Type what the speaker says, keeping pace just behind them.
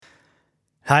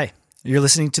Hi, you're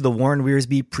listening to the Warren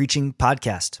Wiersbe Preaching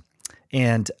Podcast,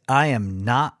 and I am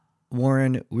not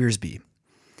Warren Wiersbe.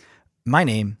 My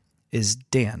name is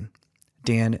Dan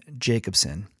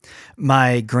Jacobson.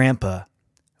 My grandpa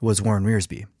was Warren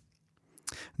Wiersbe.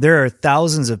 There are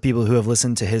thousands of people who have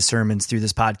listened to his sermons through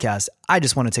this podcast. I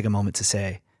just want to take a moment to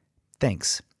say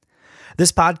thanks.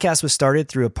 This podcast was started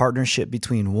through a partnership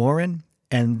between Warren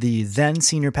and the then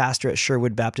senior pastor at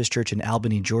Sherwood Baptist Church in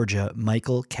Albany, Georgia,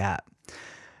 Michael Catt.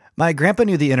 My grandpa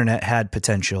knew the internet had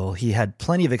potential. He had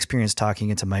plenty of experience talking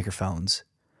into microphones,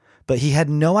 but he had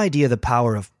no idea the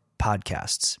power of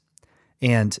podcasts.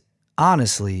 And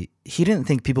honestly, he didn't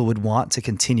think people would want to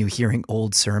continue hearing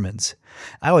old sermons.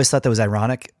 I always thought that was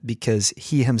ironic because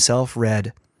he himself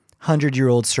read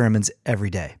 100-year-old sermons every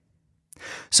day.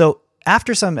 So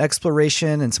after some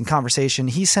exploration and some conversation,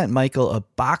 he sent Michael a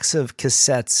box of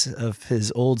cassettes of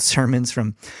his old sermons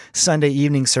from Sunday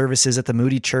evening services at the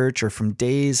Moody Church or from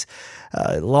days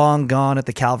long gone at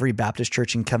the Calvary Baptist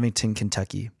Church in Covington,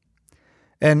 Kentucky.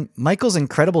 And Michael's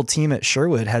incredible team at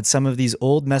Sherwood had some of these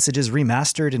old messages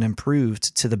remastered and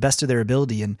improved to the best of their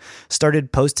ability and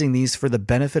started posting these for the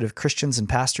benefit of Christians and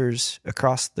pastors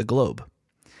across the globe.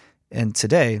 And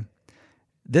today,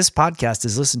 this podcast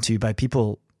is listened to by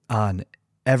people on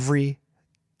every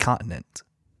continent.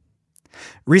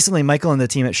 Recently, Michael and the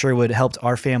team at Sherwood helped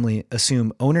our family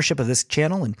assume ownership of this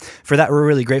channel, and for that, we're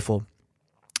really grateful.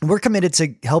 We're committed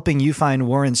to helping you find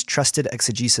Warren's trusted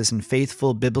exegesis and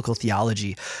faithful biblical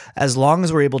theology as long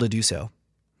as we're able to do so.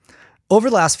 Over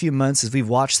the last few months, as we've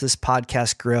watched this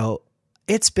podcast grow,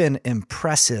 it's been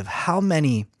impressive how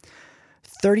many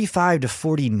 35 to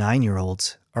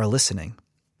 49-year-olds are listening.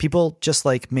 People just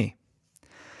like me.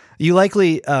 You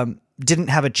likely didn't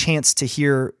have a chance to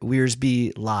hear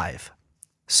Wiersbe live.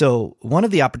 So one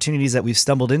of the opportunities that we've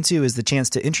stumbled into is the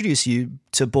chance to introduce you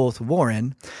to both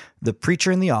Warren, the preacher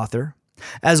and the author,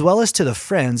 as well as to the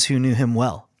friends who knew him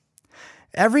well.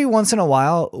 Every once in a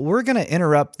while, we're going to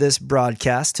interrupt this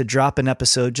broadcast to drop an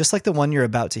episode just like the one you're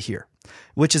about to hear,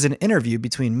 which is an interview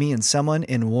between me and someone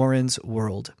in Warren's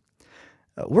world.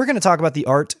 We're going to talk about the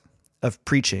art of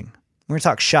preaching. We're going to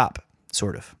talk shop,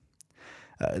 sort of.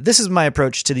 This is my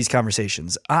approach to these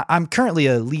conversations. I'm currently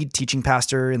a lead teaching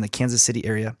pastor in the Kansas City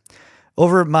area.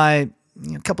 Over my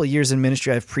couple of years in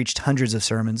ministry, I've preached hundreds of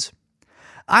sermons.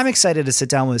 I'm excited to sit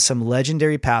down with some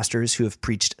legendary pastors who have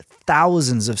preached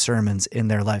thousands of sermons in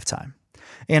their lifetime.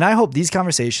 And I hope these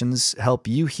conversations help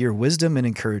you hear wisdom and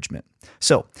encouragement.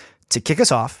 So, to kick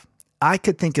us off, I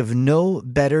could think of no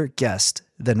better guest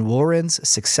than Warren's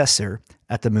successor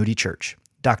at the Moody Church,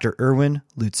 Dr. Erwin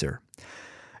Lutzer.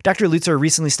 Dr. Lutzer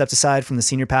recently stepped aside from the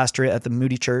senior pastorate at the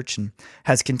Moody Church and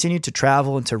has continued to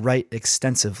travel and to write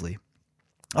extensively.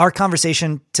 Our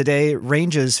conversation today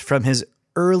ranges from his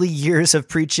early years of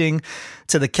preaching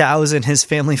to the cows in his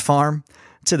family farm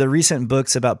to the recent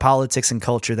books about politics and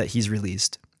culture that he's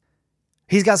released.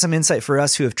 He's got some insight for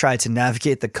us who have tried to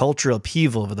navigate the cultural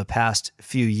upheaval of the past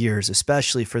few years,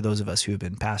 especially for those of us who have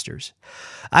been pastors.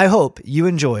 I hope you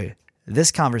enjoy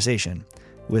this conversation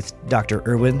with Dr.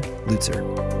 Erwin Lutzer.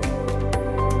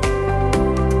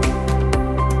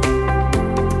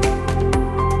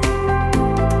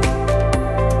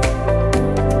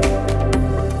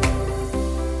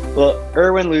 Well,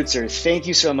 Erwin Lutzer, thank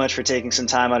you so much for taking some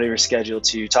time out of your schedule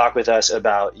to talk with us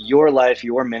about your life,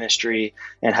 your ministry,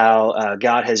 and how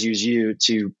God has used you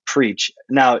to preach.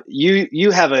 Now,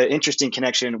 you have an interesting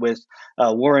connection with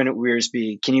Warren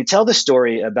Wiersbe. Can you tell the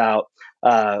story about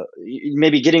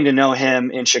maybe getting to know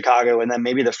him in Chicago, and then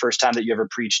maybe the first time that you ever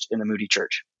preached in the Moody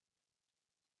Church?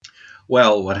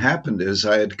 Well, what happened is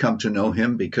I had come to know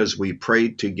him because we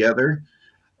prayed together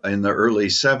in the early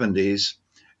 70s.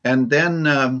 And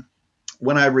then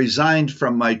when I resigned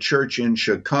from my church in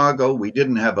Chicago, we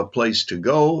didn't have a place to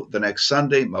go. The next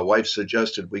Sunday, my wife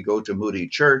suggested we go to Moody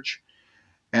Church,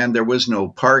 and there was no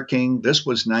parking. This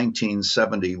was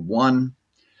 1971.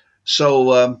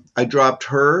 So I dropped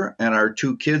her and our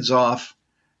two kids off,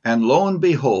 and lo and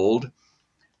behold,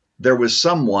 there was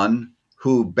someone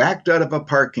who backed out of a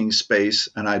parking space,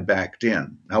 and I backed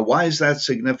in. Now, why is that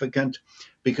significant?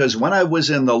 Because when I was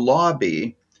in the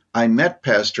lobby, I met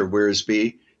Pastor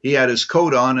Wiersbe. He had his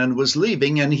coat on and was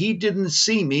leaving, and he didn't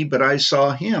see me, but I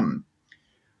saw him.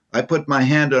 I put my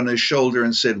hand on his shoulder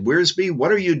and said, "Wiersbe,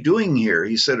 what are you doing here?"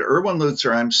 He said, "Erwin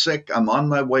Lutzer, I'm sick. I'm on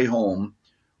my way home.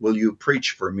 Will you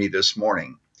preach for me this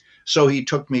morning?" So he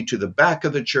took me to the back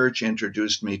of the church,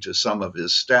 introduced me to some of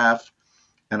his staff,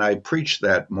 and I preached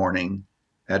that morning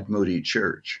at Moody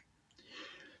Church.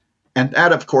 And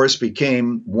that, of course,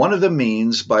 became one of the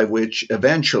means by which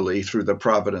eventually, through the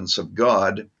providence of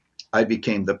God, I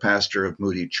became the pastor of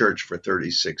Moody Church for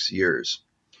 36 years.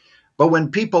 But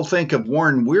when people think of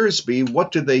Warren Wiersbe,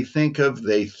 what do they think of?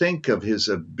 They think of his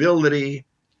ability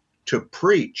to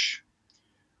preach,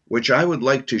 which I would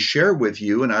like to share with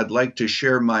you, and I'd like to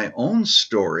share my own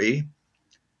story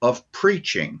of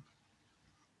preaching.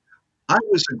 I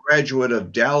was a graduate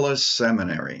of Dallas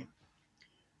Seminary,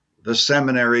 the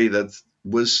seminary that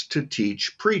was to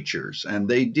teach preachers, and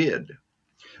they did.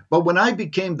 But when I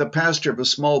became the pastor of a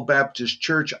small Baptist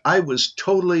church, I was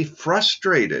totally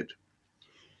frustrated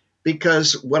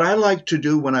because what I like to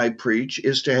do when I preach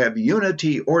is to have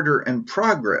unity, order, and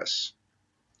progress.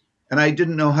 And I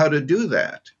didn't know how to do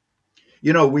that.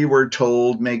 We were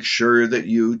told make sure that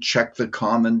you check the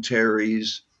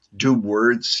commentaries, do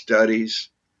word studies.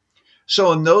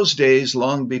 So in those days,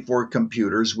 long before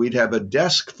computers, we'd have a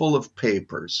desk full of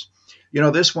papers.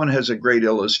 This one has a great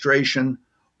illustration.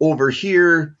 Over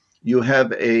here, you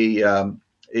have a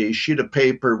sheet of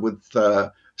paper with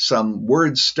some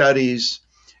word studies,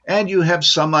 and you have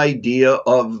some idea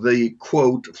of the,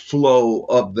 quote, flow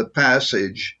of the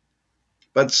passage.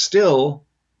 But still,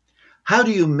 how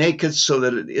do you make it so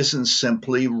that it isn't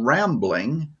simply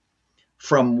rambling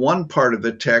from one part of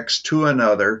the text to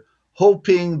another,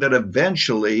 hoping that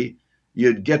eventually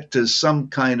you'd get to some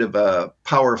kind of a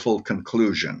powerful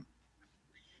conclusion?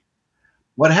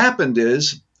 What happened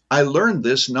is I learned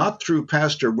this not through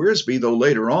Pastor Wiersbe, though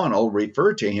later on I'll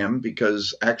refer to him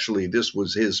because actually this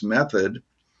was his method.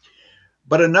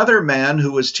 But another man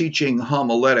who was teaching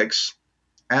homiletics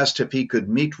asked if he could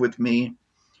meet with me.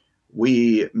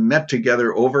 We met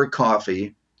together over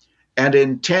coffee, and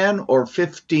in 10 or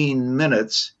 15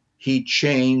 minutes, he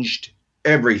changed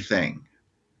everything.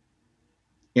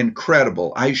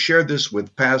 Incredible. I share this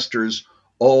with pastors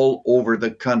all over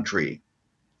the country.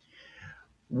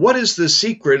 What is the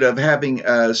secret of having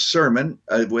a sermon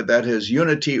that has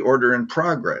unity, order, and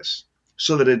progress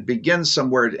so that it begins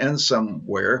somewhere, it ends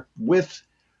somewhere with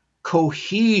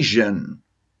cohesion?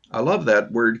 I love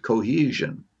that word,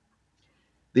 cohesion.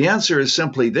 The answer is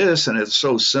simply this, and it's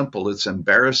so simple, it's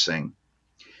embarrassing.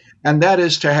 And that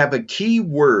is to have a key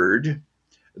word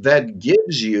that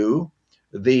gives you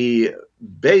the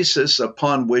basis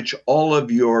upon which all of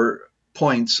your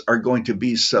points are going to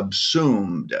be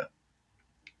subsumed.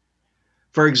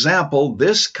 For example,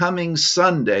 this coming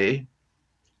Sunday,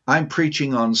 I'm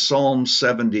preaching on Psalm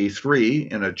 73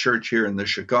 in a church here in the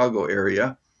Chicago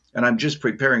area, and I'm just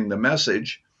preparing the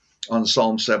message on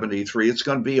Psalm 73. It's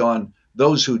going to be on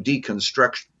those who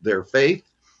deconstruct their faith,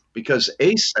 because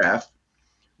Asaph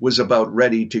was about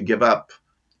ready to give up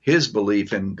his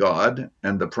belief in God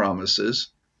and the promises.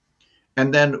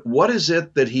 And then what is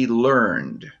it that he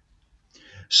learned?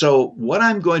 So what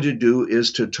I'm going to do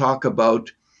is to talk about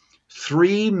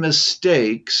 3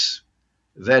 mistakes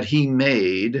that he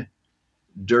made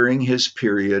during his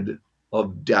period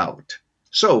of doubt.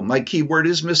 So my key word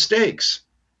is mistakes.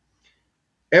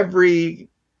 Every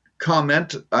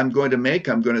comment I'm going to make,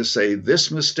 I'm going to say this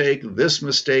mistake, this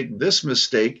mistake, this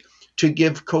mistake, to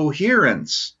give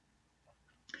coherence.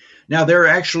 Now, there are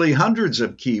actually hundreds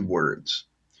of key words.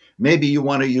 Maybe you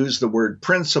want to use the word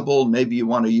principle, maybe you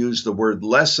want to use the word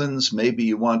lessons, maybe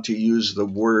you want to use the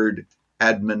word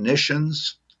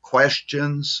admonitions,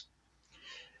 questions.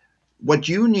 What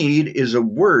you need is a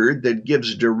word that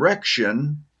gives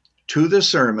direction to the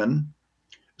sermon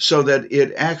so that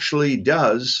it actually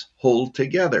does hold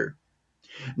together.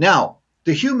 Now,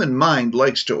 the human mind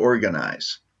likes to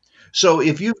organize. So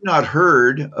if you've not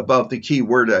heard about the key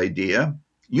word idea,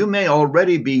 you may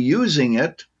already be using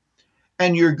it,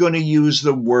 and you're going to use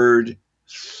the word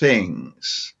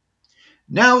things.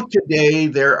 Now, today,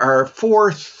 there are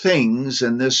 4 things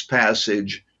in this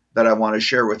passage that I want to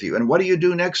share with you. And what do you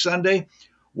do next Sunday?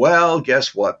 Well,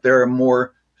 guess what? There are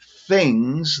more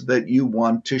things that you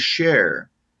want to share.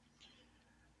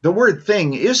 The word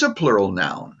thing is a plural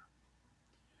noun,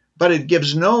 but it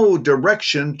gives no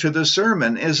direction to the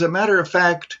sermon. As a matter of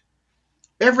fact,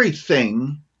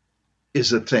 everything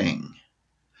is a thing.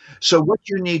 So what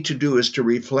you need to do is to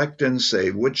reflect and say,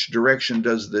 which direction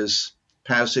does this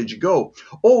passage go?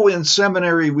 Oh, in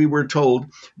seminary, we were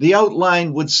told the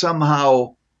outline would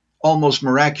somehow almost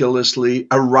miraculously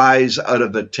arise out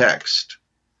of the text.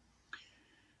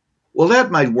 Well,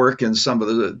 that might work in some of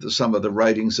the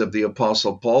writings of the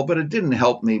Apostle Paul, but it didn't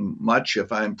help me much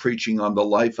if I'm preaching on the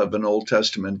life of an Old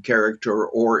Testament character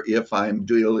or if I'm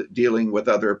dealing with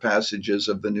other passages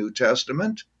of the New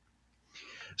Testament.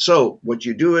 So what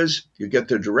you do is you get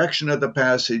the direction of the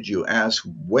passage, you ask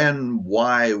when,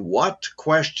 why, what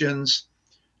questions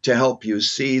to help you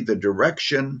see the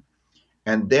direction,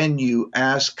 and then you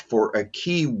ask for a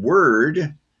key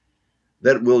word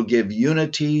that will give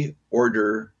unity,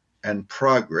 order, and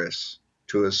progress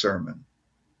to a sermon.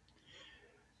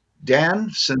 Dan,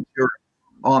 since you're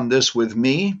on this with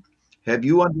me, have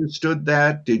you understood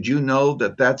that? Did you know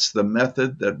that that's the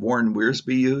method that Warren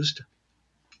Wiersbe used?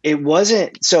 It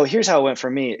wasn't. So here's how it went for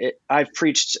me. I've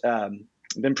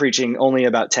been preaching only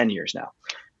about 10 years now.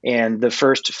 And the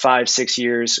first 5, 6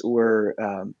 years were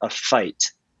a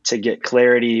fight to get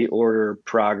clarity, order,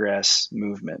 progress,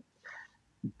 movement.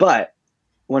 But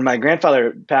when my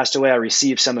grandfather passed away, I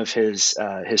received some of his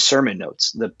sermon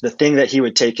notes, the thing that he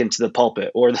would take into the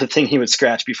pulpit, or the thing he would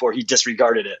scratch before he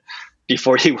disregarded it,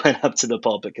 before he went up to the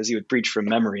pulpit, because he would preach from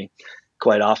memory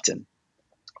quite often.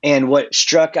 And what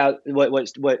struck out,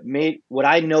 what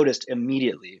I noticed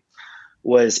immediately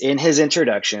was in his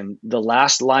introduction, the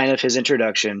last line of his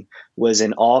introduction was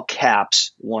in all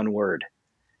caps, one word,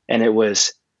 and it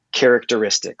was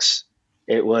characteristics.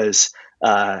 It was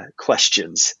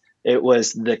questions. It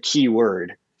was the key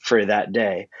word for that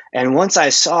day. And once I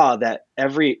saw that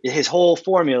his whole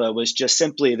formula was just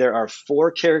simply, there are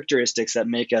 4 characteristics that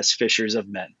make us fishers of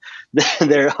men.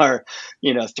 There are,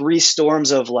 3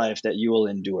 storms of life that you will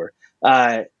endure.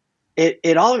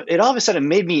 It all of a sudden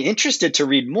made me interested to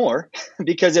read more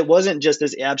because it wasn't just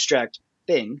this abstract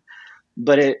thing,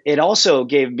 but it also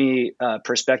gave me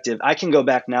perspective. I can go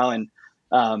back now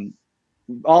and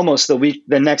almost the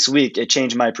next week, it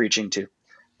changed my preaching too.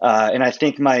 And I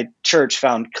think my church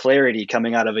found clarity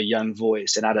coming out of a young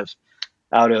voice and out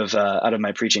of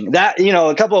my preaching. That,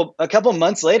 a couple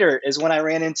months later is when I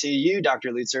ran into you,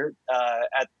 Dr. Lutzer,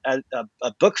 at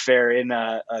a book fair in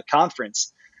a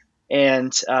conference,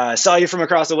 and saw you from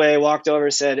across the way. Walked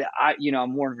over, said,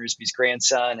 I'm Warren Wiersbe's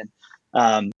grandson,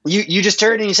 and you just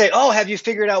turned and you say, "Oh, have you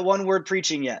figured out one word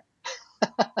preaching yet?"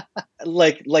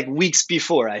 like weeks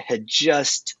before, I had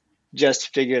just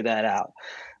figured that out.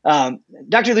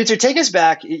 Dr. Lutzer, take us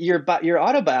back. Your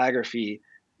autobiography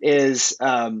is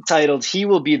titled "He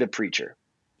Will Be the Preacher."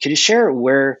 Could you share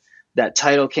where that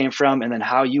title came from, and then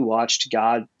how you watched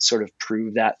God sort of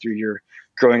prove that through your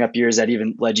growing up years that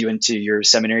even led you into your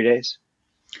seminary days?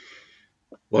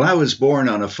 Well, I was born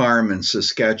on a farm in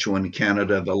Saskatchewan,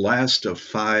 Canada, the last of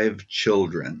 5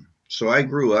 children. So I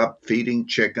grew up feeding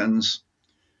chickens,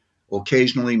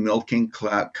 occasionally milking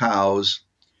cows,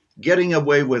 getting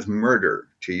away with murder,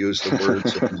 to use the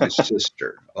words of my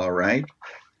sister. All right.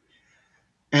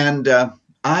 And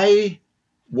I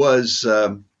was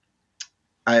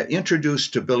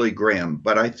introduced to Billy Graham,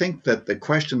 but I think that the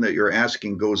question that you're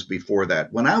asking goes before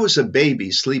that. When I was a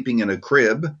baby sleeping in a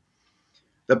crib,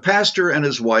 the pastor and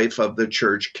his wife of the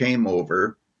church came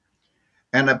over,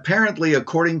 and apparently,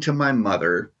 according to my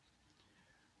mother,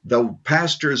 the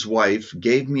pastor's wife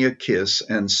gave me a kiss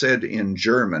and said in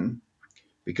German,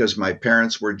 because my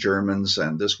parents were Germans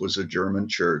and this was a German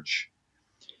church,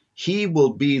 "He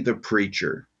will be the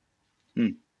preacher."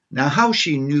 Now, how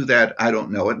she knew that, I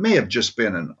don't know. It may have just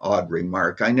been an odd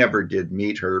remark. I never did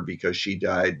meet her because she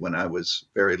died when I was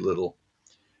very little.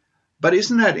 But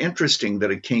isn't that interesting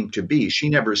that it came to be? She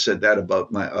never said that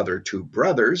about my other 2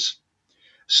 brothers.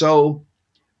 So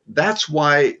that's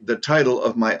why the title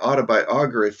of my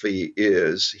autobiography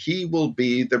is "He Will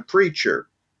Be the Preacher,"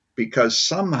 because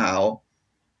somehow,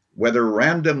 whether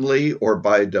randomly or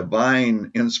by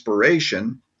divine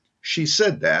inspiration, she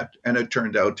said that, and it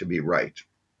turned out to be right.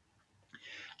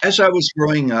 As I was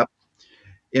growing up,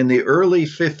 in the early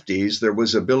 50s, there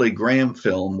was a Billy Graham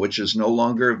film, which is no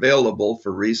longer available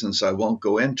for reasons I won't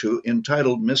go into,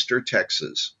 entitled Mr.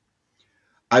 Texas.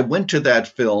 I went to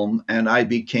that film and I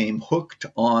became hooked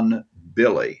on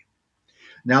Billy.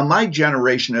 Now, my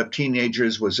generation of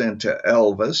teenagers was into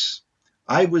Elvis.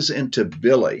 I was into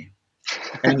Billy.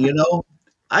 And,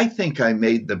 I think I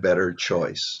made the better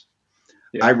choice.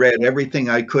 Yeah. I read everything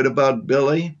I could about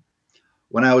Billy.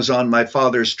 When I was on my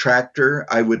father's tractor,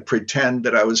 I would pretend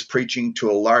that I was preaching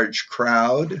to a large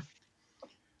crowd.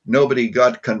 Nobody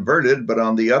got converted, but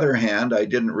on the other hand, I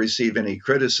didn't receive any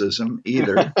criticism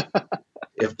either.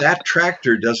 If that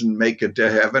tractor doesn't make it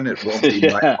to heaven, it won't be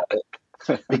my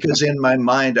fault. Because in my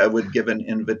mind, I would give an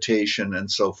invitation and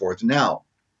so forth. Now,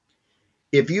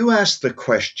 if you ask the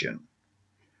question,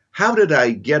 how did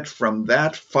I get from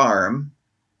that farm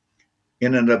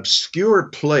in an obscure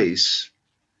place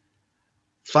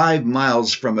 5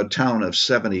 miles from a town of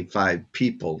 75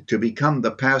 people to become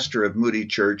the pastor of Moody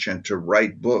Church and to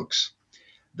write books?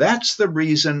 That's the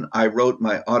reason I wrote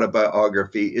my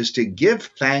autobiography, is to give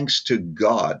thanks to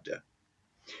God.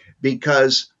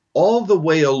 Because all the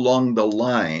way along the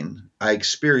line, I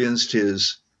experienced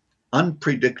his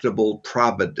unpredictable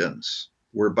providence,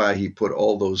 whereby he put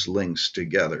all those links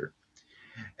together.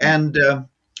 And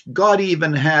God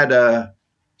even had a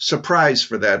surprise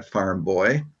for that farm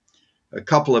boy. A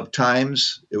couple of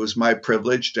times it was my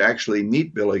privilege to actually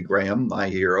meet Billy Graham, my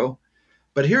hero.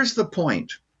 But here's the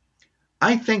point.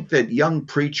 I think that young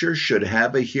preachers should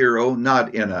have a hero,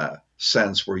 not in a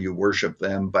sense where you worship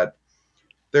them, but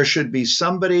there should be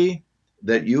somebody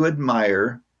that you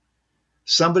admire,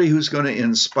 somebody who's going to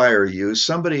inspire you,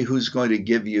 somebody who's going to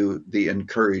give you the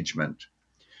encouragement.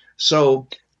 So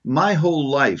my whole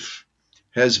life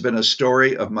has been a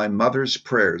story of my mother's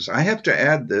prayers. I have to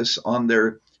add this on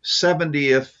their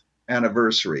 70th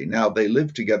anniversary. Now, they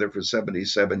lived together for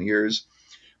 77 years.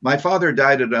 My father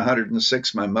died at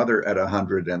 106, my mother at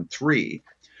 103.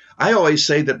 I always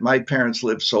say that my parents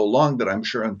lived so long that I'm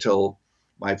sure until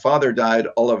my father died,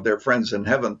 all of their friends in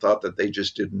heaven thought that they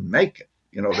just didn't make it.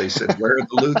 You know, they said, where are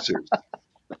the Lutzers?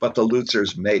 But the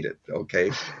Lutzers made it,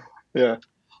 okay? Yeah.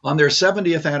 On their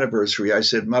 70th anniversary, I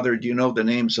said, Mother, do you know the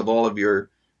names of all of your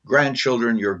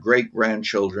grandchildren, your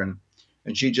great-grandchildren?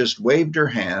 And she just waved her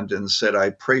hand and said,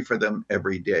 I pray for them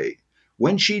every day.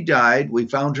 When she died, we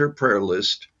found her prayer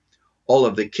list, all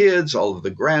of the kids, all of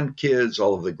the grandkids,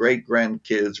 all of the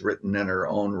great-grandkids written in her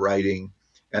own writing,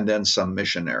 and then some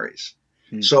missionaries.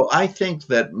 So I think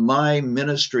that my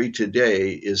ministry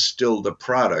today is still the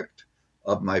product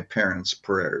of my parents'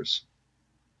 prayers.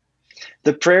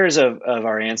 The prayers of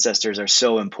our ancestors are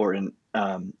so important.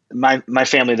 My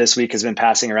family this week has been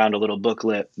passing around a little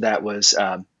booklet that was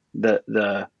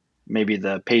maybe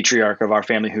the patriarch of our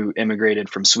family who immigrated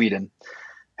from Sweden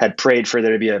had prayed for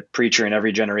there to be a preacher in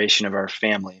every generation of our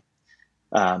family,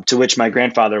 to which my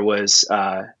grandfather was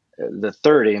the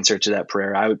third answer to that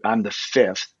prayer. I'm the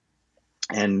fifth.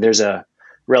 And there's a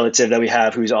relative that we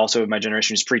have who's also of my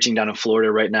generation who's preaching down in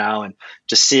Florida right now. And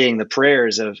just seeing the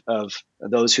prayers of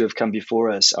those who have come before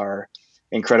us are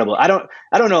incredible. I don't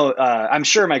know. I'm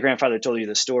sure my grandfather told you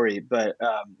the story, but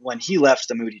when he left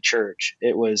the Moody Church,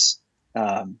 it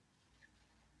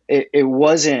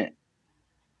wasn't,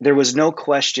 there was no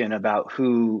question about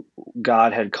who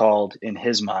God had called in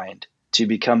his mind to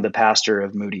become the pastor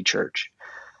of Moody Church.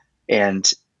 And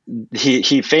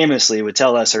he famously would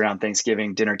tell us around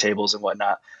Thanksgiving dinner tables and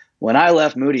whatnot, when I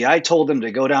left Moody, I told him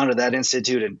to go down to that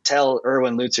institute and tell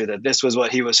Erwin Lutzer that this was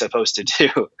what he was supposed to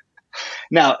do.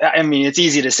 Now, I mean, it's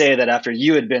easy to say that after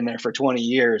you had been there for 20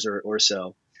 years or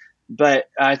so, but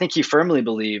I think he firmly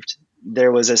believed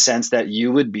there was a sense that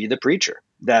you would be the preacher,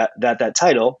 that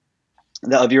title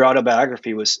of your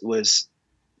autobiography was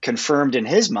confirmed in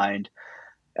his mind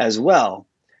as well.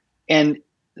 And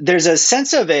there's a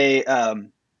sense of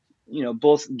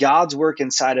both God's work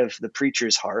inside of the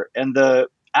preacher's heart and the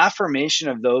affirmation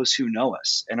of those who know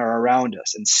us and are around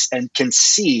us and can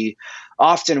see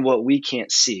often what we can't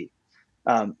see.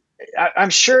 I'm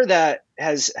sure that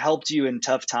has helped you in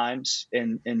tough times,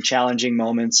 in challenging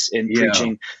moments in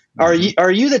preaching. Are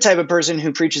you the type of person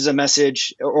who preaches a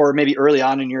message, or maybe early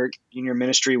on in your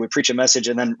ministry would preach a message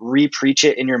and then re-preach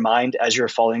it in your mind as you're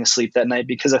falling asleep that night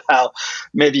because of how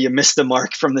maybe you missed the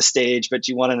mark from the stage, but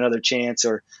you want another chance?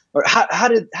 Or how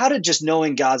did just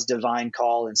knowing God's divine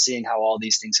call and seeing how all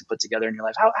these things have put together in your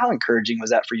life, how encouraging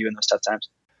was that for you in those tough times?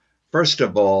 First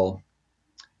of all,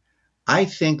 I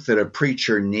think that a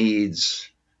preacher needs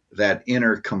that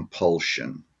inner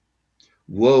compulsion.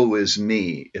 Woe is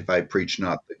me if I preach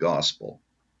not the gospel.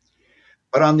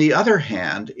 But on the other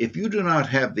hand, if you do not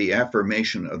have the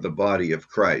affirmation of the body of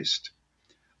Christ,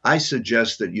 I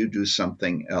suggest that you do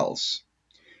something else.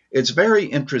 It's very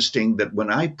interesting that when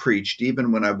I preached,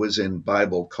 even when I was in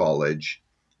Bible college,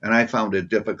 and I found it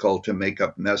difficult to make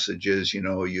up messages,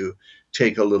 you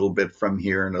take a little bit from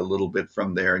here and a little bit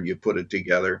from there and you put it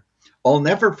together. I'll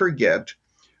never forget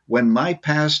when my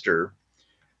pastor,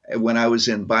 when I was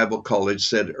in Bible college,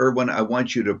 said, Erwin, I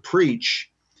want you to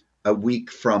preach a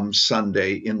week from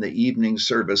Sunday in the evening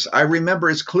service. I remember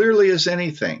as clearly as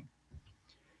anything.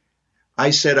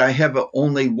 I said, I have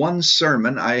only one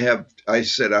sermon. I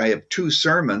said, I have two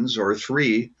sermons or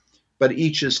three, but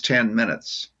each is 10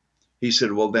 minutes. He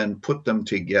said, well, then put them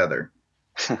together.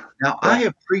 Now, I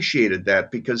appreciated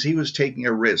that because he was taking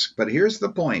a risk. But here's the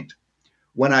point.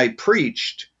 When I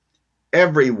preached,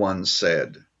 everyone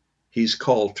said, he's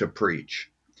called to preach.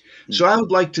 So I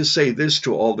would like to say this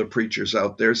to all the preachers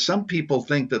out there. Some people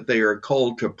think that they are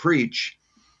called to preach,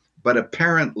 but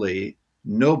apparently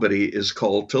nobody is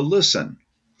called to listen.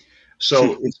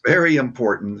 So it's very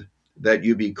important that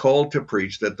you be called to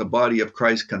preach, that the body of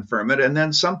Christ confirm it. And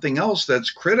then something else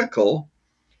that's critical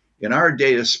in our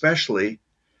day especially,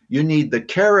 you need the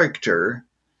character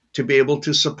to be able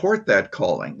to support that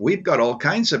calling. We've got all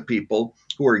kinds of people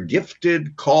who are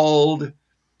gifted, called,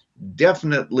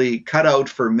 definitely cut out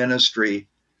for ministry,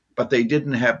 but they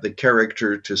didn't have the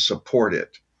character to support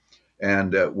it.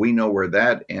 And we know where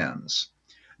that ends.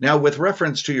 Now, with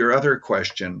reference to your other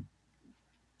question,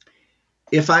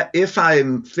 if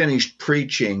I'm finished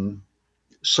preaching,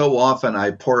 so often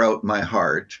I pour out my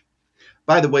heart.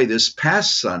 By the way, this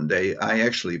past Sunday, I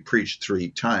actually preached 3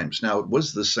 times. Now, it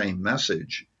was the same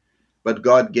message, but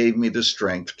God gave me the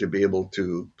strength to be able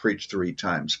to preach 3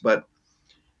 times. But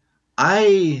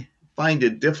I find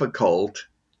it difficult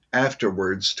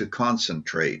afterwards to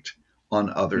concentrate on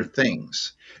other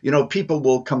things. People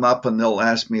will come up and they'll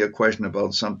ask me a question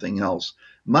about something else.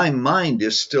 My mind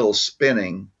is still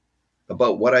spinning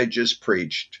about what I just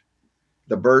preached,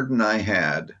 the burden I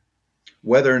had,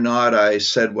 whether or not I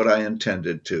said what I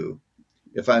intended to.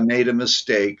 If I made a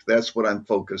mistake, that's what I'm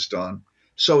focused on.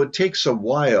 So it takes a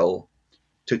while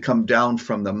to come down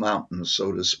from the mountain,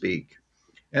 so to speak.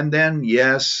 And then,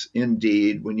 yes,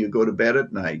 indeed, when you go to bed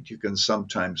at night, you can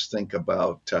sometimes think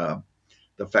about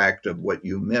the fact of what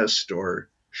you missed or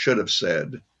should have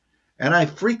said. And I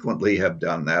frequently have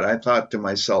done that. I thought to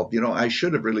myself, I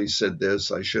should have really said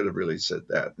this. I should have really said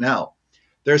that. Now,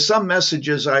 there's some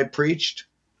messages I preached.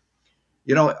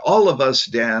 All of us,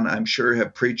 Dan, I'm sure,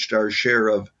 have preached our share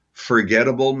of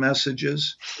forgettable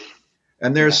messages.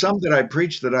 And there's some that I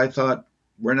preached that I thought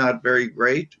were not very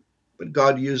great, but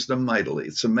God used them mightily.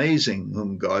 It's amazing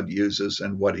whom God uses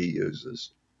and what he uses.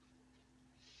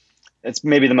 It's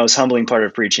maybe the most humbling part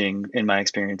of preaching, in my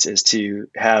experience, is to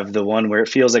have the one where it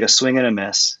feels like a swing and a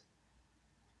miss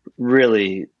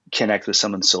really connect with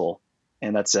someone's soul.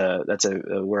 And that's a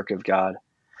work of God.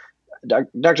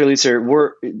 Dr.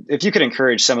 Lutzer, if you could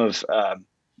encourage some of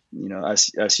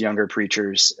us younger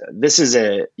preachers, this is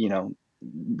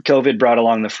COVID brought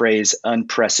along the phrase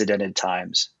unprecedented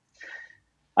times.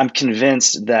 I'm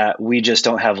convinced that we just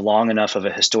don't have long enough of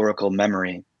a historical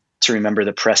memory to remember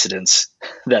the precedents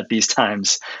that these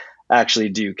times actually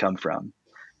do come from.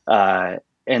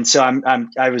 And so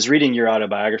I was reading your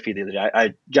autobiography the other day.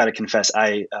 I got to confess,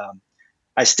 I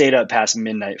stayed up past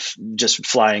midnight just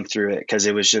flying through it because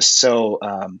it was just so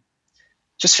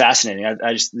just fascinating.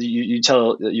 You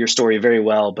tell your story very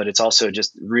well, but it's also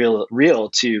just real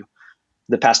to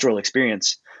the pastoral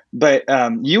experience. But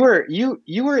you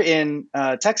were in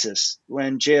Texas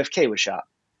when JFK was shot,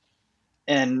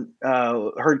 and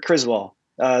heard Criswell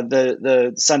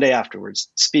the Sunday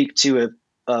afterwards speak to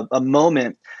a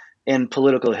moment in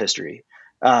political history.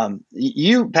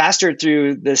 You pastored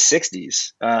through the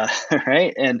 60s,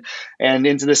 right? And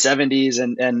into the 70s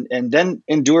and then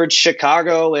endured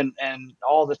Chicago and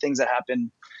all the things that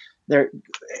happened there.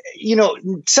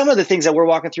 Some of the things that we're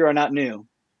walking through are not new.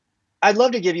 I'd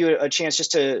love to give you a chance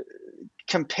just to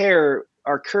compare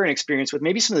our current experience with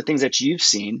maybe some of the things that you've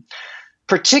seen,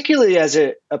 particularly as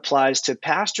it applies to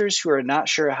pastors who are not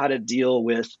sure how to deal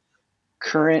with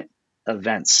current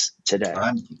events today.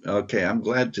 I'm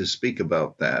glad to speak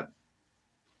about that.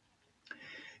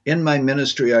 In my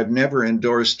ministry, I've never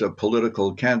endorsed a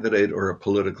political candidate or a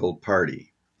political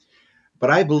party. But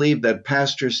I believe that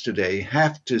pastors today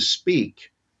have to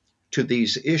speak to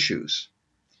these issues.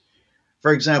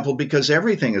 For example, because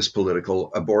everything is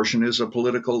political, abortion is a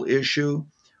political issue.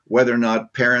 Whether or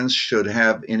not parents should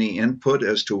have any input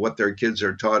as to what their kids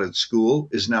are taught at school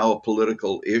is now a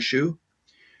political issue.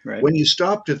 Right. When you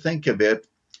stop to think of it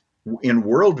in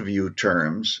worldview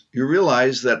terms, you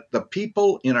realize that the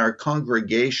people in our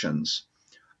congregations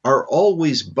are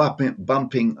always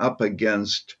bumping up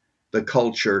against the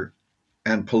culture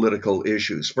and political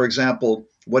issues. For example,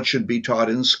 what should be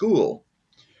taught in school?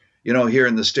 Here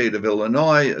in the state of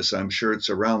Illinois, as I'm sure it's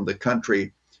around the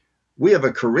country, we have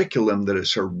a curriculum that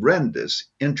is horrendous,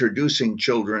 introducing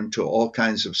children to all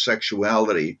kinds of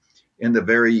sexuality in the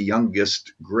very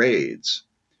youngest grades.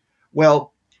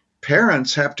 Well,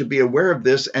 parents have to be aware of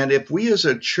this, and if we as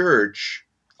a church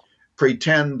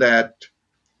pretend that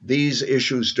these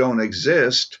issues don't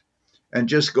exist and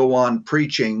just go on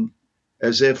preaching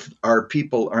as if our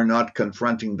people are not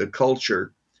confronting the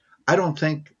culture, I don't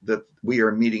think that we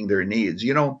are meeting their needs.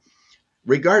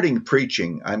 Regarding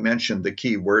preaching, I mentioned the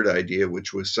key word idea,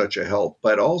 which was such a help,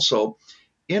 but also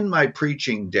in my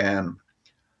preaching, Dan,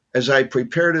 as I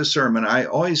prepared a sermon, I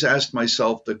always asked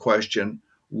myself the question,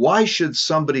 why should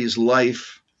somebody's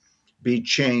life be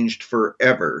changed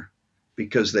forever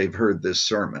because they've heard this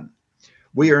sermon?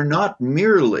 We are not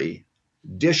merely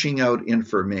dishing out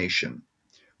information.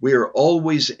 We are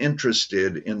always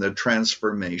interested in the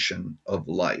transformation of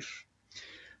life.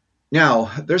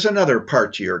 Now, there's another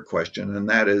part to your question, and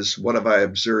that is, what have I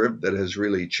observed that has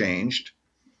really changed?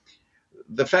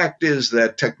 The fact is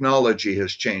that technology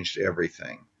has changed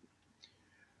everything.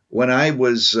 When I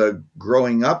was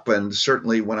growing up, and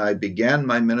certainly when I began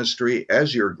my ministry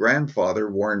as your grandfather,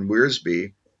 Warren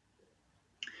Wiersbe,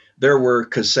 there were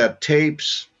cassette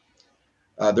tapes.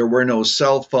 There were no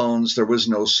cell phones. There was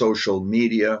no social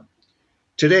media.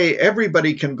 Today,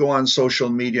 everybody can go on social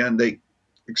media and they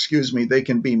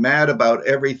can be mad about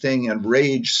everything and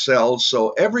rage sells. So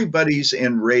everybody's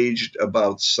enraged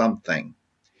about something.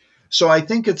 So I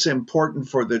think it's important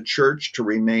for the church to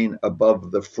remain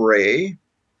above the fray.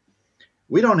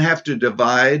 We don't have to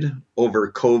divide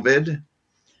over COVID,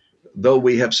 though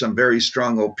we have some very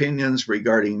strong opinions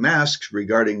regarding masks,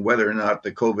 regarding whether or not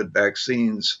the COVID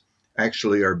vaccines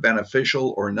actually are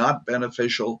beneficial or not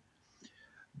beneficial.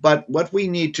 But what we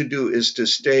need to do is to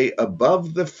stay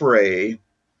above the fray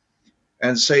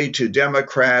and say to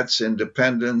Democrats,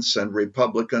 independents, and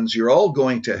Republicans, you're all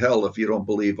going to hell if you don't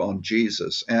believe on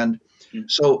Jesus. And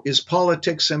so is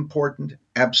politics important?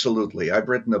 Absolutely. I've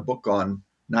written a book on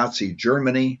Nazi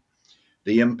Germany,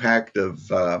 the impact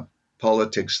of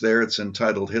politics there. It's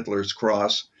entitled Hitler's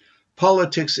Cross.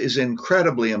 Politics is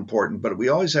incredibly important, but we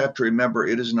always have to remember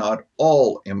it is not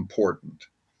all important.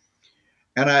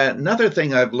 And another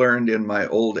thing I've learned in my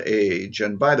old age,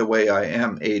 and by the way, I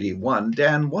am 81,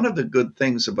 Dan, one of the good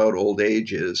things about old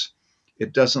age is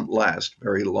it doesn't last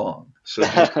very long. So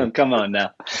come on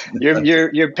now,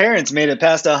 your parents made it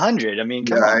past 100. I mean,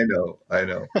 come on. I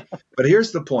know. But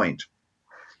here's the point.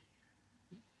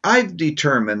 I've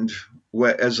determined,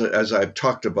 as I've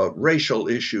talked about racial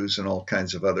issues and all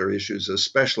kinds of other issues,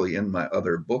 especially in my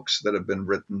other books that have been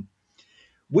written,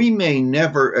 we may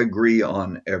never agree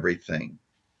on everything.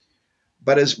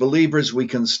 But as believers, we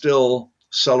can still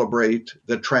celebrate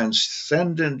the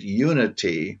transcendent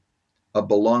unity of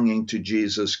belonging to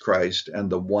Jesus Christ and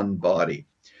the one body.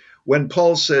 When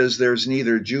Paul says there's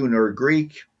neither Jew nor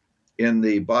Greek in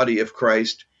the body of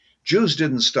Christ, Jews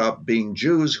didn't stop being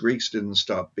Jews, Greeks didn't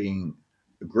stop being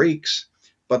Greeks,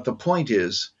 but the point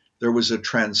is there was a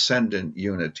transcendent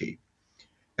unity.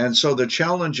 And so the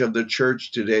challenge of the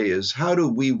church today is, how do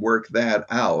we work that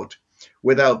out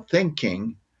without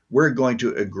thinking we're going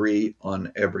to agree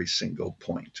on every single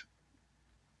point?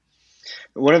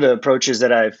 One of the approaches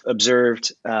that I've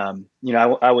observed,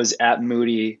 I was at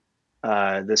Moody,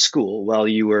 the school, while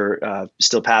you were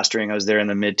still pastoring. I was there in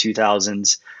the mid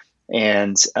 2000s,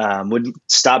 and would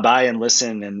stop by and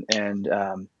listen,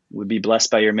 and would be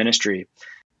blessed by your ministry.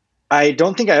 I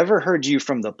don't think I ever heard you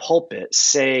from the pulpit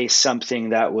say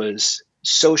something that was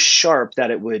so sharp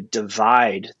that it would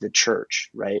divide the church,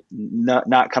 right?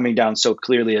 Not coming down so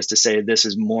clearly as to say this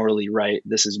is morally right,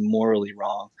 this is morally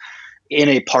wrong, in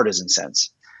a partisan sense.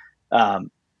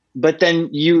 But then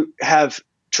you have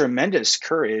tremendous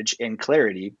courage and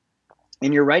clarity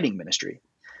in your writing ministry.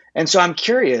 And so I'm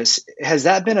curious, has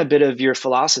that been a bit of your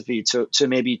philosophy to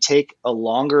maybe take a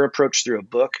longer approach through a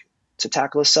book to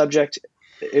tackle a subject?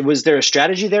 Was there a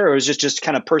strategy there, or was it just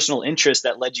kind of personal interest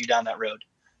that led you down that road?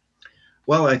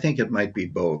 Well, I think it might be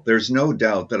both. There's no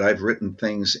doubt that I've written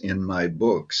things in my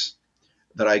books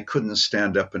that I couldn't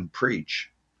stand up and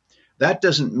preach. That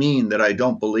doesn't mean that I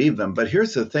don't believe them. But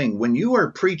here's the thing. When you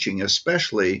are preaching,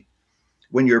 especially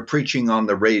when you're preaching on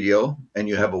the radio and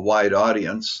you have a wide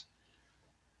audience,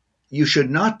 you should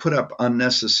not put up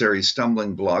unnecessary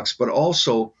stumbling blocks, but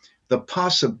also the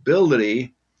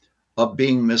possibility of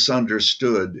being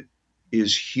misunderstood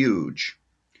is huge.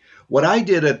 What I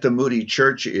did at the Moody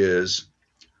Church is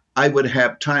I would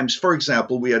have times, for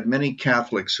example, we had many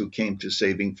Catholics who came to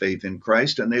saving faith in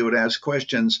Christ, and they would ask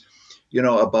questions,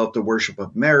 about the worship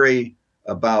of Mary,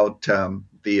 about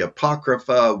the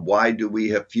Apocrypha, why do we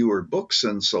have fewer books,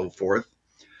 and so forth.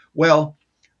 Well,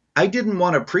 I didn't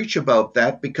want to preach about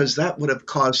that because that would have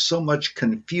caused so much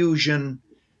confusion.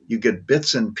 You get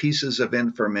bits and pieces of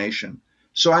information.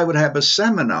 So I would have a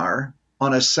seminar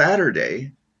on a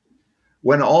Saturday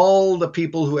when all the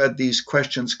people who had these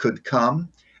questions could come,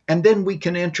 and then we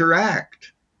can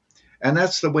interact. And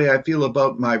that's the way I feel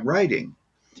about my writing,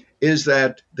 is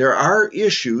that there are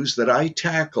issues that I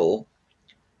tackle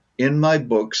in my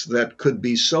books that could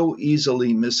be so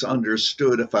easily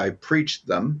misunderstood if I preached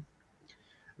them,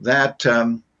 that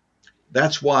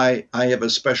that's why I have a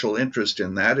special interest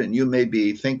in that. And you may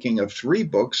be thinking of 3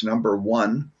 books. Number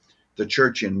 1, The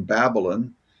Church in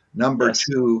Babylon. Number Yes.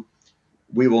 2,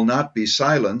 We Will Not Be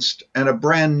Silenced. And a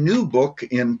brand new book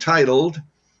entitled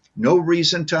No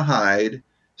Reason to Hide,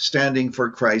 Standing for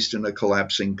Christ in a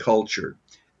Collapsing Culture.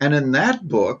 And in that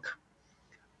book,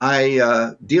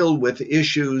 I deal with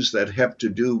issues that have to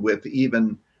do with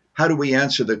even how do we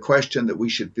answer the question that we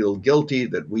should feel guilty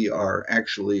that we are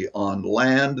actually on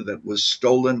land that was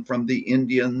stolen from the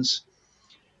Indians.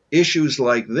 Issues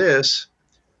like this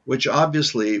which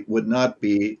obviously would not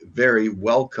be very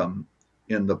welcome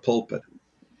in the pulpit.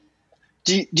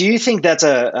 Do you think that's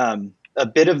a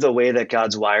bit of the way that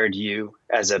God's wired you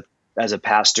as a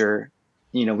pastor?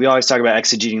 You know, we always talk about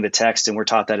exegeting the text, and we're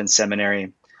taught that in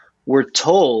seminary. We're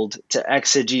told to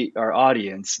exegete our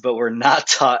audience, but we're not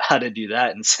taught how to do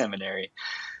that in seminary.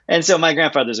 And so my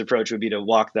grandfather's approach would be to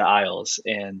walk the aisles,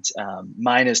 and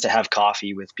mine is to have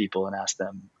coffee with people and ask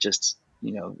them just,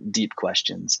 deep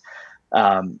questions.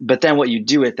 But then what you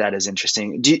do with that is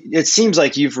interesting. It seems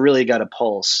like you've really got a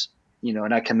pulse,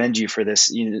 and I commend you for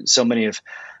this. So many of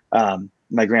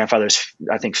my grandfather's,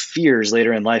 I think, fears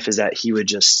later in life is that he would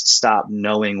just stop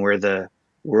knowing where the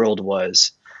world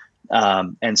was.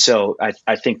 And so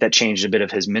I think that changed a bit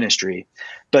of his ministry.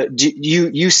 But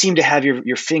you seem to have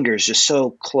your fingers just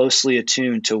so closely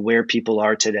attuned to where people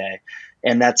are today.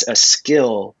 And that's a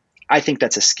skill. I think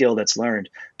that's a skill that's learned.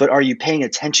 But are you paying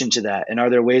attention to that? And are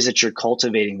there ways that you're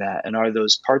cultivating that? And are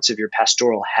those parts of your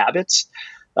pastoral habits?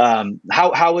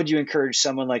 How would you encourage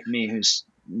someone like me who's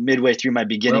midway through my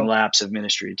beginning laps of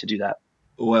ministry to do that?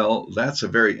 Well, that's a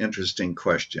very interesting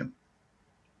question.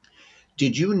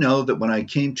 Did you know that when I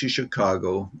came to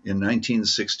Chicago in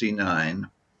 1969,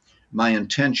 my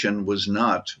intention was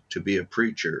not to be a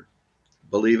preacher?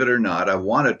 Believe it or not, I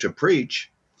wanted to preach,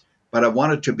 but I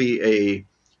wanted to be a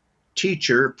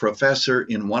teacher, professor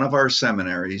in one of our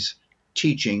seminaries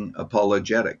teaching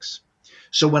apologetics.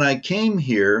 So when I came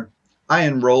here, I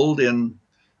enrolled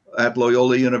at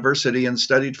Loyola University and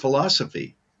studied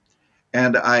philosophy.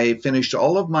 And I finished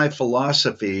all of my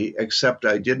philosophy, except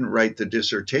I didn't write the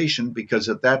dissertation because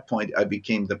at that point I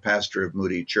became the pastor of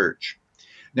Moody Church.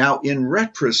 Now, in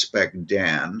retrospect,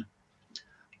 Dan,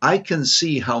 I can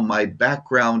see how my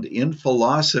background in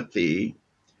philosophy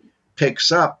picks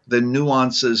up the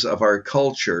nuances of our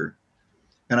culture,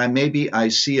 and maybe I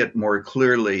see it more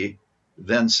clearly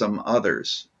than some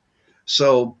others.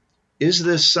 So, is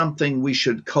this something we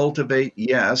should cultivate?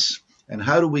 Yes. And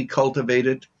how do we cultivate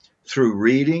it? Through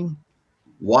reading,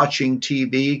 watching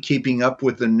TV, keeping up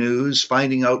with the news,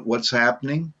 finding out what's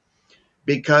happening,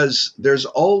 because there's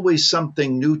always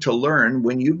something new to learn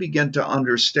when you begin to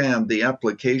understand the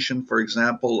application, for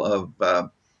example,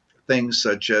 of things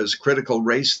such as critical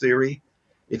race theory.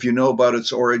 If you know about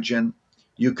its origin,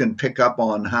 you can pick up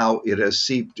on how it has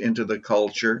seeped into the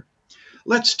culture.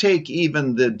 Let's take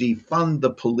even the defund the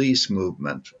police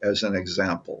movement as an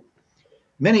example.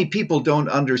 Many people don't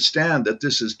understand that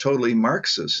this is totally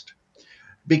Marxist,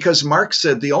 because Marx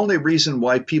said the only reason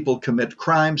why people commit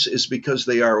crimes is because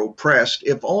they are oppressed.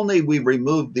 If only we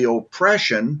removed the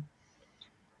oppression,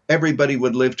 everybody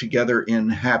would live together in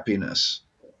happiness.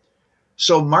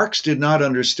 So Marx did not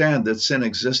understand that sin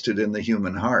existed in the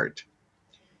human heart.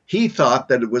 He thought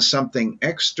that it was something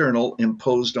external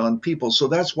imposed on people. So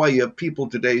that's why you have people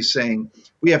today saying,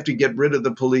 we have to get rid of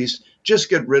the police, just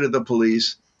get rid of the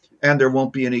police, and there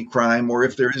won't be any crime, or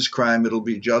if there is crime, it'll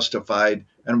be justified,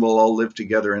 and we'll all live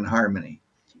together in harmony.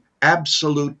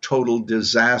 Absolute total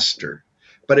disaster.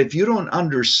 But if you don't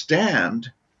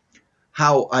understand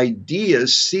how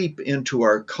ideas seep into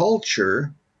our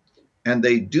culture, and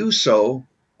they do so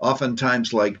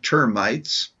oftentimes like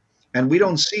termites, and we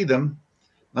don't see them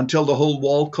until the whole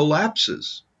wall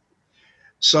collapses.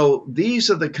 So these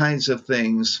are the kinds of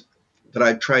things that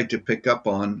I've tried to pick up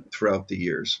on throughout the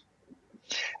years.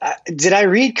 Did I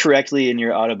read correctly in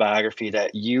your autobiography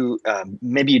that you,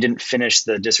 maybe you didn't finish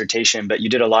the dissertation, but you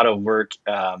did a lot of work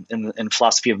in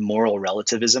philosophy of moral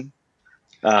relativism?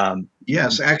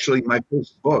 Yes, actually, my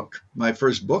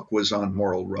first book was on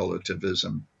moral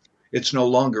relativism. It's no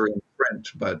longer in print,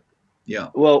 but yeah.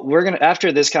 Well,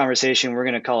 after this conversation, we're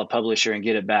gonna call a publisher and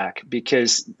get it back,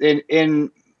 because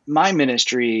in my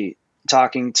ministry,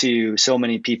 talking to so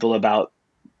many people about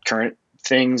current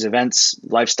things, events,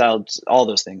 lifestyles, all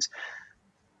those things,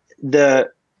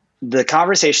 the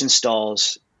conversation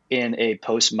stalls in a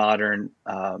postmodern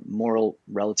moral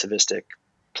relativistic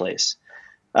place.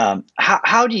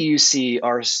 How do you see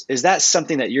is that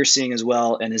something that you're seeing as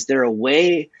well? And is there a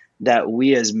way that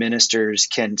we as ministers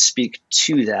can speak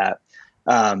to that?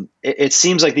 It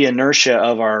seems like the inertia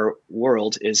of our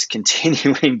world is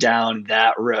continuing down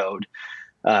that road,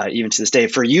 even to this day.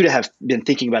 For you to have been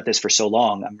thinking about this for so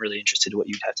long, I'm really interested in what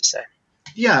you'd have to say.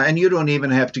 Yeah, and you don't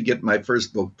even have to get my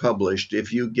first book published.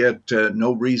 If you get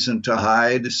No Reason to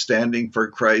Hide, Standing for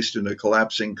Christ in a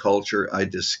Collapsing Culture, I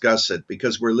discuss it,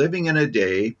 because we're living in a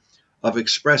day of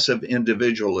expressive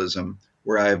individualism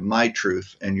where I have my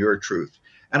truth and your truth.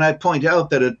 And I point out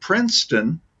that at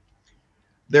Princeton,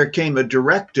 there came a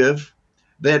directive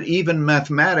that even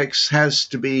mathematics has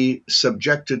to be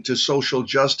subjected to social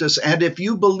justice. And if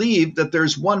you believe that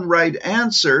there's one right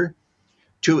answer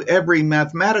to every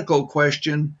mathematical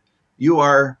question, you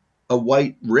are a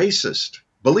white racist.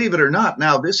 Believe it or not.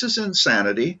 Now, this is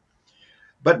insanity.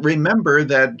 But remember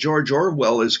that George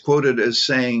Orwell is quoted as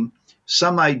saying,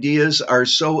 some ideas are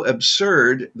so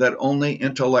absurd that only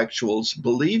intellectuals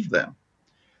believe them.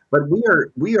 But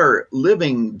we are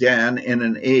living, Dan, in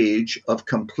an age of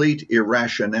complete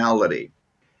irrationality.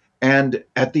 And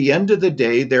at the end of the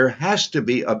day, there has to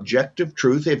be objective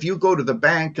truth. If you go to the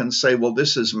bank and say, well,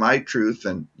 this is my truth,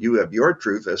 and you have your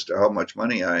truth as to how much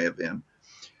money I have in,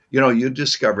 you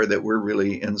discover that we're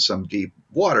really in some deep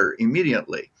water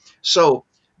immediately. So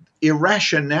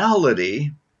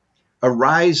irrationality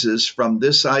arises from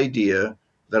this idea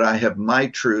that I have my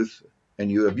truth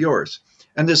and you have yours.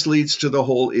 And this leads to the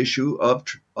whole issue of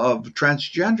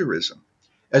transgenderism,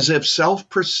 as if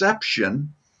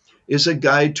self-perception is a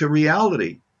guide to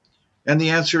reality. And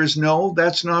the answer is no,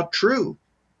 that's not true.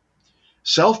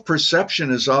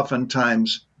 Self-perception is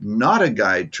oftentimes not a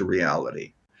guide to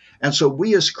reality. And so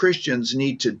we as Christians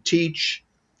need to teach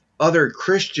other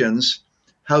Christians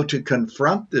how to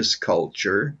confront this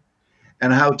culture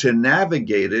and how to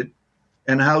navigate it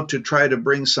and how to try to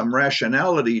bring some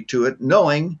rationality to it,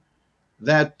 knowing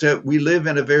that we live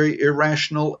in a very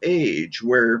irrational age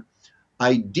where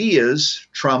ideas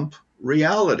trump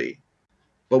reality.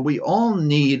 But we all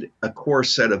need a core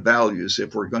set of values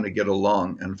if we're going to get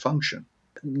along and function.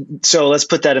 So let's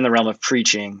put that in the realm of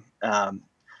preaching.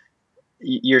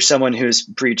 You're someone who's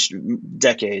preached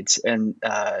decades and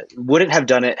wouldn't have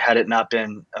done it had it not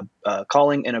been a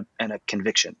calling and a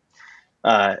conviction.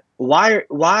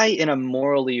 Why in a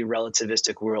morally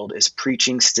relativistic world is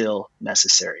preaching still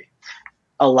necessary?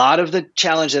 A lot of the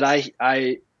challenge that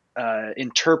I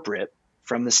interpret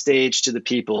from the stage to the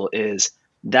people is,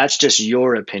 that's just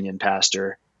your opinion,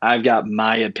 Pastor. I've got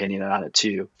my opinion on it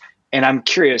too. And I'm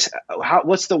curious,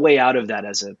 what's the way out of that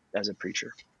as a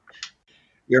preacher?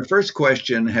 Your first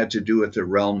question had to do with the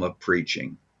realm of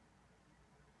preaching.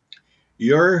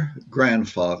 Your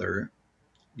grandfather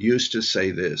used to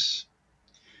say this: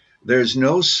 there's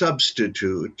no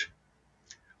substitute.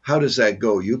 How does that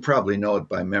go? You probably know it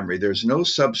by memory. There's no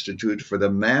substitute for the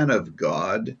man of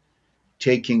God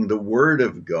taking the word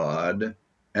of God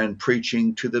and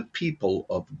preaching to the people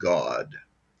of God.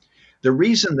 The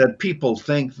reason that people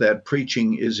think that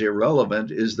preaching is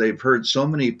irrelevant is they've heard so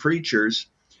many preachers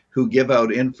who give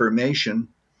out information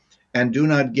and do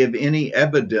not give any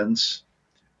evidence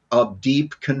of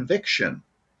deep conviction.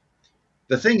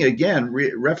 The thing, again,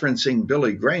 referencing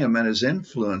Billy Graham and his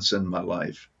influence in my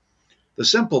life, the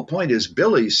simple point is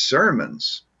Billy's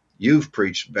sermons, you've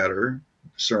preached better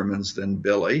sermons than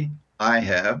Billy. I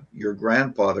have, your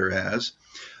grandfather has.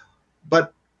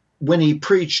 But when he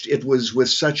preached, it was with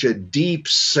such a deep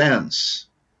sense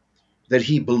that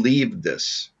he believed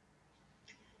this.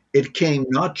 It came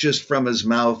not just from his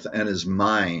mouth and his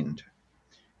mind.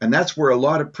 And that's where a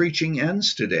lot of preaching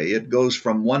ends today. It goes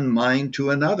from one mind to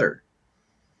another.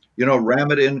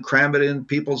 Ram it in, cram it in,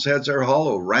 people's heads are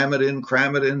hollow. Ram it in,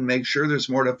 cram it in, make sure there's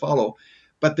more to follow.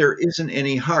 But there isn't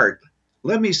any heart.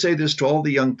 Let me say this to all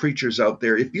the young preachers out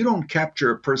there. If you don't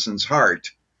capture a person's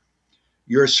heart,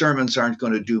 your sermons aren't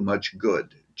going to do much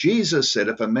good. Jesus said,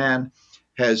 if a man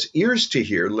has ears to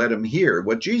hear, let him hear.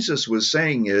 What Jesus was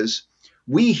saying is,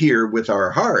 we hear with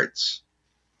our hearts,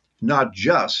 not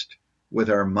just with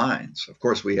our minds. Of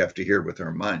course, we have to hear with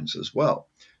our minds as well.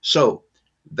 So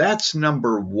that's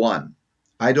number one.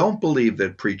 I don't believe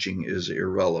that preaching is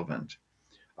irrelevant.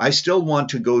 I still want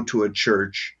to go to a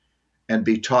church and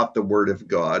be taught the Word of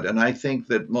God. And I think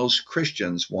that most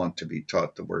Christians want to be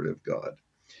taught the Word of God.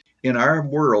 In our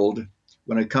world,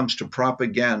 when it comes to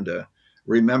propaganda,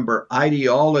 remember,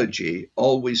 ideology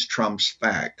always trumps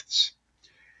facts.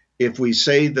 If we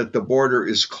say that the border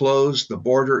is closed, the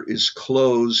border is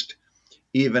closed,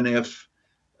 even if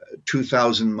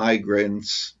 2,000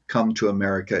 migrants come to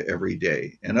America every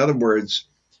day. In other words,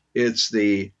 it's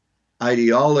the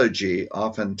ideology,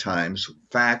 oftentimes.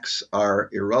 Facts are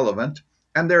irrelevant.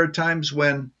 And there are times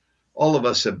when all of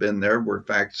us have been there where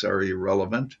facts are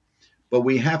irrelevant. But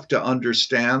we have to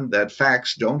understand that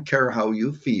facts don't care how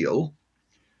you feel.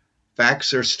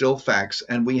 Facts are still facts.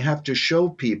 And we have to show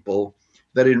people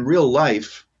that in real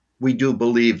life, we do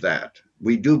believe that.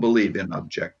 We do believe in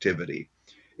objectivity.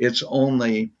 It's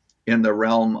only in the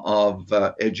realm of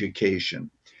education.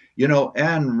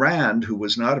 Ayn Rand, who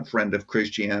was not a friend of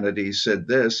Christianity, said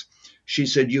this. She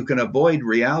said, you can avoid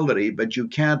reality, but you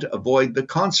can't avoid the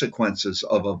consequences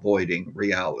of avoiding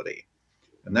reality.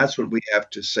 And that's what we have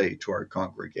to say to our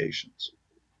congregations.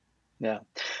 Yeah.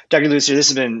 Dr. Lutzer, this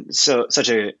has been such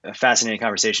a fascinating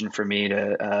conversation for me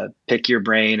to pick your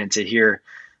brain and to hear.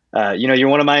 You're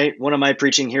one of my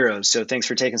preaching heroes. So thanks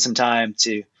for taking some time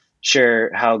to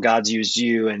share how God's used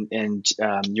you and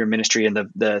your ministry and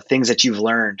the things that you've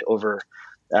learned over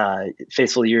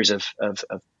faithful years of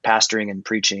pastoring and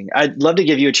preaching. I'd love to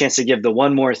give you a chance to give the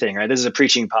one more thing, right? This is a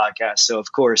preaching podcast. So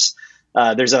of course,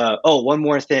 there's one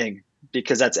more thing,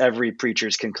 because that's every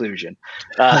preacher's conclusion.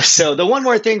 So the one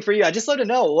more thing for you, I just love to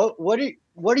know what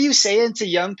are you saying to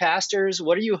young pastors?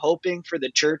 What are you hoping for the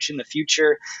church in the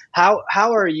future? How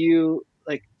are you,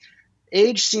 like,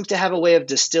 age seems to have a way of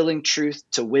distilling truth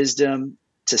to wisdom,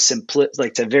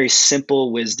 to very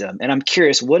simple wisdom. And I'm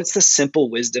curious, what's the simple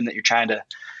wisdom that you're trying to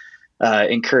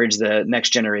encourage the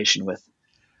next generation with?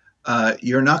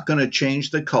 You're not going to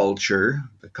change the culture.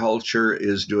 The culture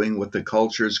is doing what the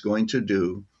culture is going to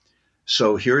do.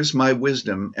 So here's my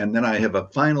wisdom, and then I have a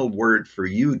final word for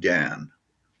you, Dan,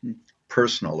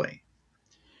 personally.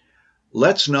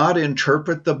 Let's not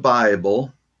interpret the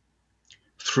Bible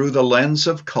through the lens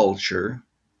of culture.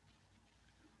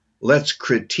 Let's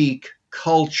critique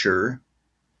culture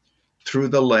through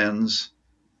the lens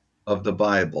of the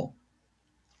Bible.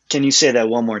 Can you say that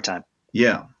one more time?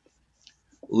 Yeah.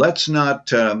 Let's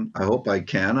not, I hope I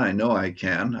can. I know I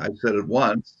can. I said it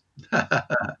once.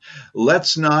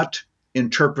 Let's not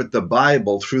interpret the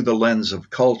Bible through the lens of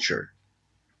culture,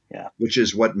 which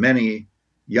is what many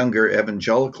younger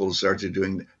evangelicals are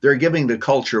doing. They're giving the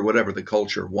culture whatever the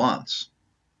culture wants.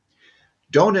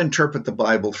 Don't interpret the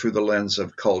Bible through the lens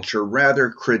of culture.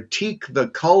 Rather, critique the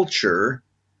culture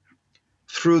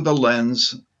through the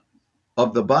lens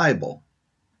of the Bible.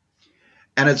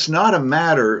 And it's not a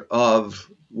matter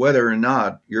of whether or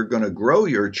not you're going to grow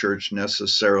your church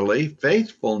necessarily.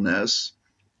 Faithfulness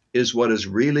is what is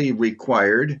really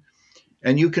required.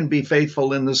 And you can be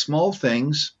faithful in the small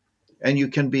things, and you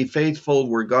can be faithful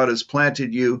where God has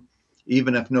planted you,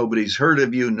 even if nobody's heard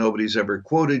of you, nobody's ever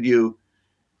quoted you.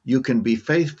 You can be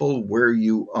faithful where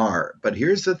you are. But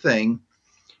here's the thing.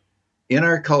 In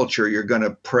our culture, you're going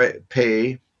to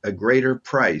pay a greater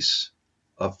price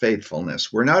of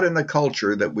faithfulness. We're not in the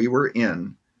culture that we were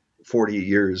in 40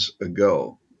 years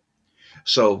ago.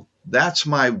 So that's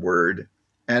my word.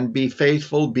 And be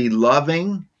faithful, be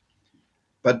loving,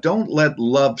 but don't let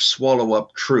love swallow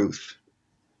up truth.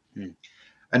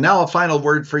 And now a final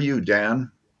word for you,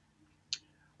 Dan.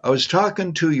 I was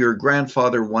talking to your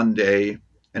grandfather one day,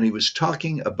 and he was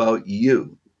talking about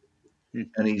you.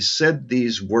 And he said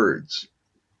these words.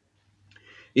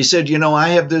 He said, I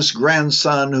have this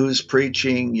grandson who's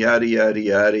preaching, yada, yada,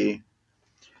 yada.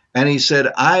 And he said,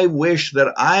 I wish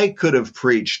that I could have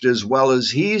preached as well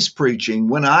as he's preaching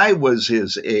when I was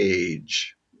his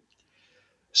age.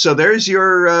 So there's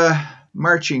your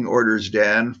marching orders,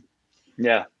 Dan.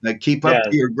 Yeah. Now keep up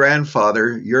to your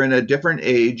grandfather. You're in a different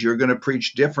age. You're going to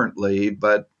preach differently,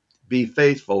 but be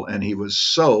faithful. And he was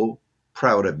so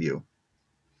proud of you.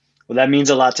 Well, that means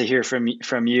a lot to hear from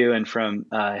you and from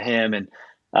him. And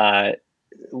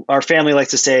our family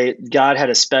likes to say God had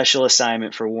a special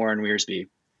assignment for Warren Wiersbe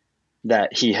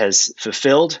that he has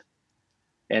fulfilled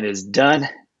and is done.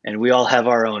 And we all have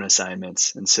our own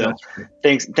assignments. And so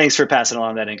thanks for passing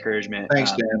along that encouragement.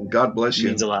 Thanks, Dan. God bless you.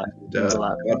 It means a lot. Means a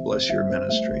lot. God bless your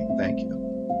ministry. Thank you.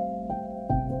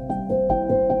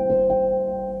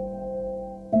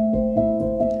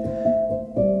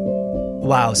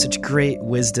 Wow, such great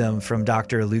wisdom from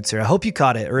Dr. Lutzer. I hope you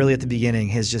caught it early at the beginning,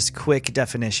 his just quick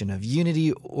definition of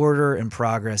unity, order, and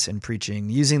progress in preaching,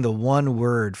 using the one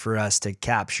word for us to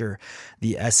capture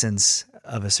the essence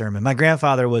of a sermon. My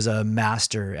grandfather was a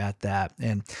master at that.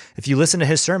 And if you listen to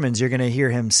his sermons, you're going to hear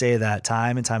him say that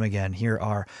time and time again. Here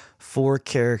are 4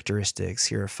 characteristics.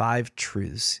 Here are 5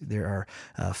 truths. There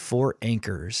are 4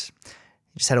 anchors.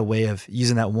 He just had a way of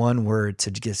using that one word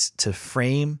to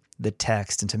frame the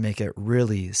text and to make it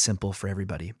really simple for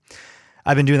everybody.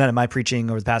 I've been doing that in my preaching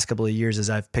over the past couple of years as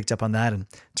I've picked up on that. And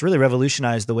it's really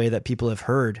revolutionized the way that people have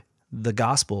heard the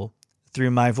gospel through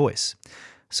my voice.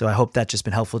 So I hope that's just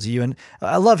been helpful to you. And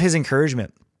I love his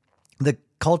encouragement. The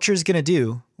culture's going to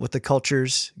do what the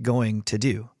culture's going to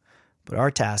do. But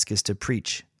our task is to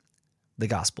preach the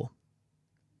gospel.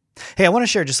 Hey, I want to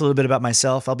share just a little bit about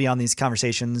myself. I'll be on these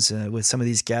conversations with some of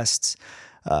these guests.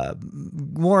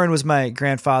 Warren was my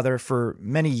grandfather. For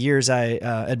many years, I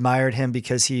admired him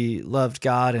because he loved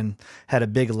God and had a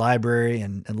big library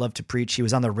and loved to preach. He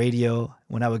was on the radio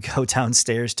when I would go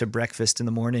downstairs to breakfast in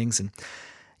the mornings. And,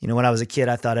 when I was a kid,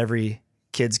 I thought every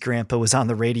kid's grandpa was on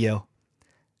the radio.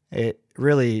 It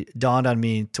really dawned on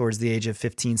me towards the age of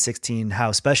 15, 16,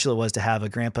 how special it was to have a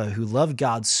grandpa who loved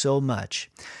God so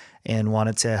much and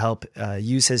wanted to help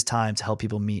use his time to help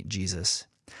people meet Jesus.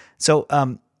 So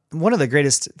one of the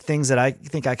greatest things that I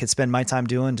think I could spend my time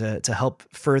doing to help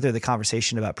further the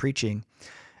conversation about preaching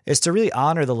is to really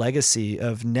honor the legacy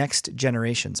of next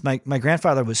generations. My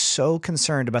grandfather was so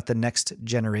concerned about the next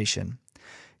generation.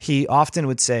 He often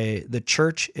would say, the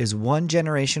church is one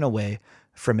generation away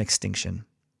from extinction.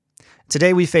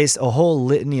 Today, we face a whole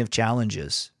litany of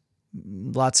challenges.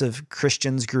 Lots of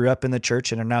Christians grew up in the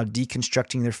church and are now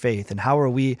deconstructing their faith. And how are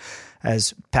we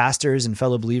as pastors and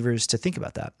fellow believers to think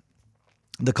about that?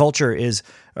 The culture is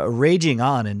raging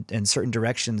on in certain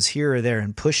directions here or there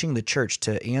and pushing the church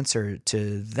to answer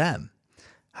to them.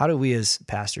 How do we as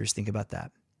pastors think about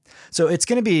that? So it's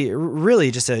going to be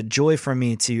really just a joy for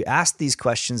me to ask these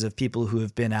questions of people who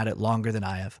have been at it longer than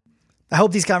I have. I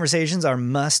hope these conversations are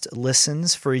must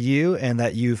listens for you and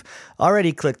that you've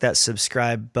already clicked that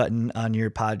subscribe button on your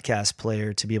podcast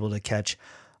player to be able to catch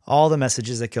all the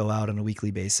messages that go out on a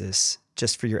weekly basis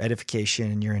just for your edification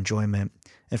and your enjoyment.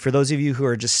 And for those of you who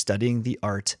are just studying the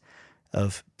art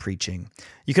of preaching,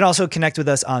 you can also connect with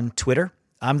us on Twitter.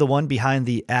 I'm the one behind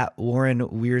the @Warren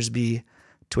Wiersbe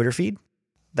Twitter feed.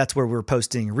 That's where we're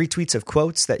posting retweets of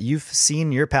quotes that you've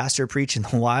seen your pastor preach in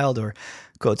the wild or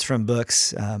quotes from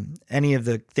books. Any of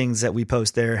the things that we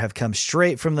post there have come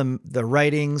straight from the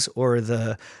writings or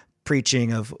the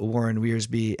preaching of Warren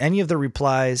Wiersbe. Any of the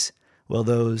replies, well,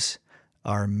 those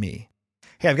are me.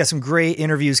 Hey, I've got some great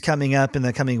interviews coming up in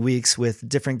the coming weeks with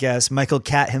different guests. Michael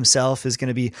Catt himself is going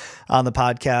to be on the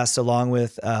podcast, along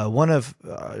with one of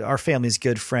our family's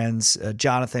good friends,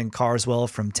 Jonathan Carswell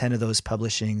from 10 of Those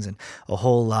Publishings, and a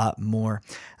whole lot more.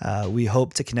 We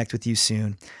hope to connect with you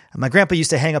soon. My grandpa used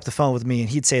to hang up the phone with me, and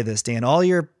he'd say this, Dan, all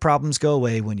your problems go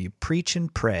away when you preach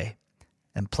and pray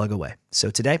and plug away. So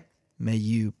today, may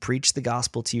you preach the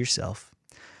gospel to yourself,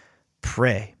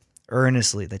 pray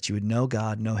earnestly that you would know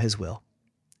God, know his will,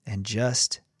 and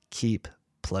just keep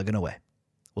plugging away.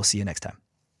 We'll see you next time.